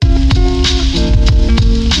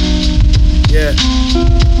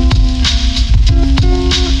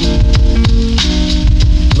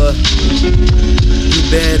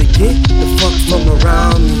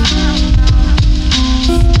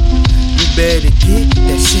better get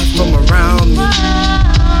that shit from around me.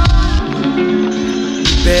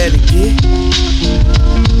 You better get.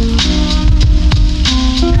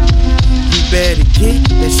 You better get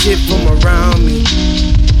that shit from around me.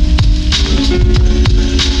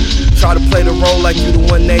 Try to play the role like you the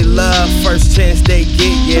one they love. First chance they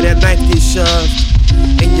get, yeah, that knife gets shoved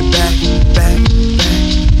in your back.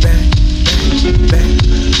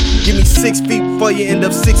 Give me 6 feet before you end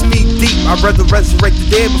up 6 feet deep. I'd rather resurrect the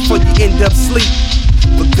dead before you end up sleep.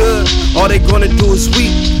 For good, all they gonna do is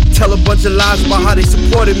weep. Tell a bunch of lies about how they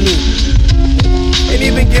supported me. Ain't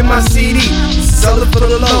even get my CD. You sell it for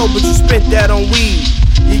the low, but you spent that on weed.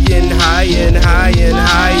 You're getting higher and higher and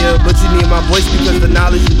higher, but you need my voice because the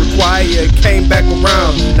knowledge you require came back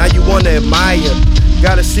around. Now you wanna admire.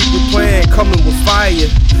 Got a secret plan coming with fire,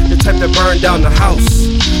 the type that burn down the house.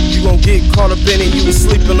 You gon' get caught up in it, you was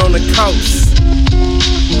sleeping on the couch.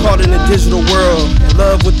 Caught in the digital world, in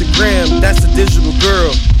love with the gram, that's a digital girl.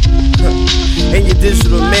 And your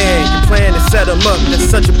digital man, your plan to set him up, that's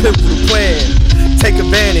such a pivotal plan. Take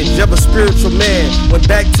advantage of a spiritual man, went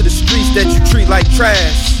back to the streets that you treat like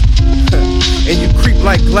trash. And you creep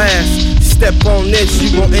like glass, step on this, you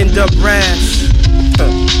gon' end up rash.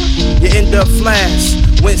 You end up flash,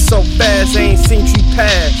 went so fast, I ain't seen you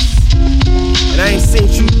pass. And I ain't seen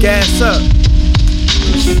you gas up.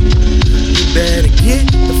 You better get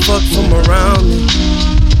the fuck from around me.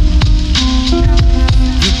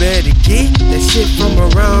 You better get that shit from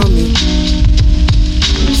around me.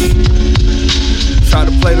 Try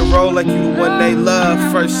to play the role like you the one they love.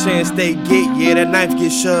 First chance they get, yeah, that knife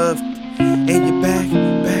gets shoved in your back.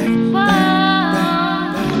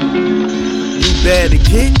 You better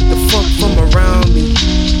get the fuck from around me.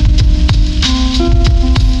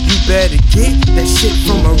 You better get that shit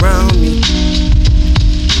from around me.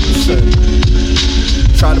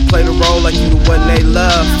 Try to play the role like you the one they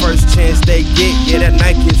love. First chance they get, yeah, that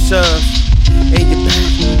knife gets shoved in your back.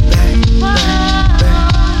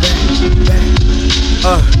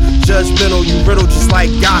 Judgmental, you riddle just like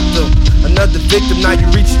Gotham. Another victim, now you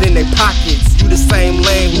reach it in their pockets. You the same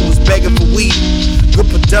lame who was begging for weed. Good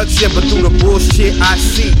production, but through the bullshit I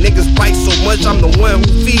see, niggas bite so much, I'm the one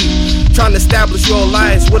who feed. Trying to establish your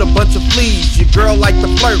alliance with a bunch of fleas. Your girl like to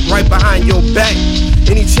flirt right behind your back.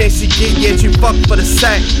 Any chance you get you fuck for the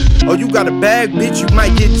sack. Oh, you got a bag, bitch, you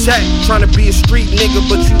might get jacked. Trying to be a street nigga,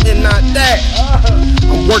 but you in not that.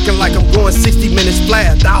 I'm working like I'm going 60 minutes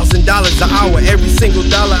flat. $1,000 an hour, every single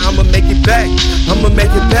dollar I'ma make it back. I'ma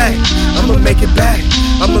make it back. I'ma make it back.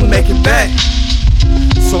 I'ma make it back.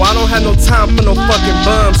 So I don't have no time for no fucking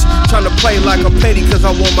bums. Trying to play like I'm petty cause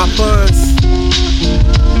I want my funds.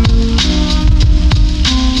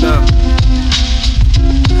 Nah,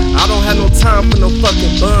 I don't have no time for no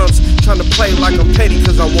fucking bums. Trying to play like I'm petty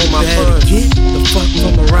cause I want my funds. Get the fuck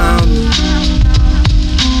from around me.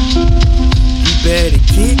 You better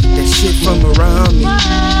get that shit from around me.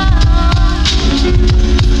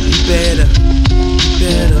 You better.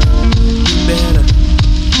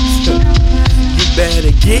 You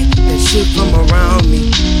better get that shit from around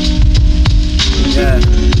me. Yeah.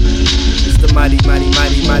 It's the mighty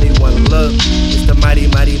one love. It's the mighty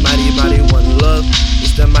one love.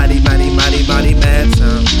 It's the mighty man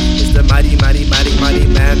town. It's the mighty man town. It's the mighty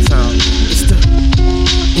man town.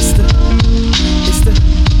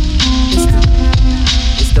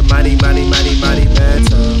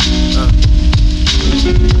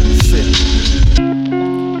 Shit.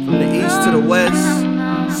 From the east to the west,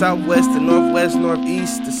 southwest to northwest,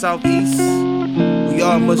 northeast to southeast, we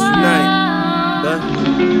all must unite. But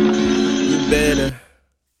you better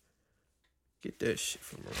get that shit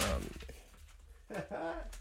from around me.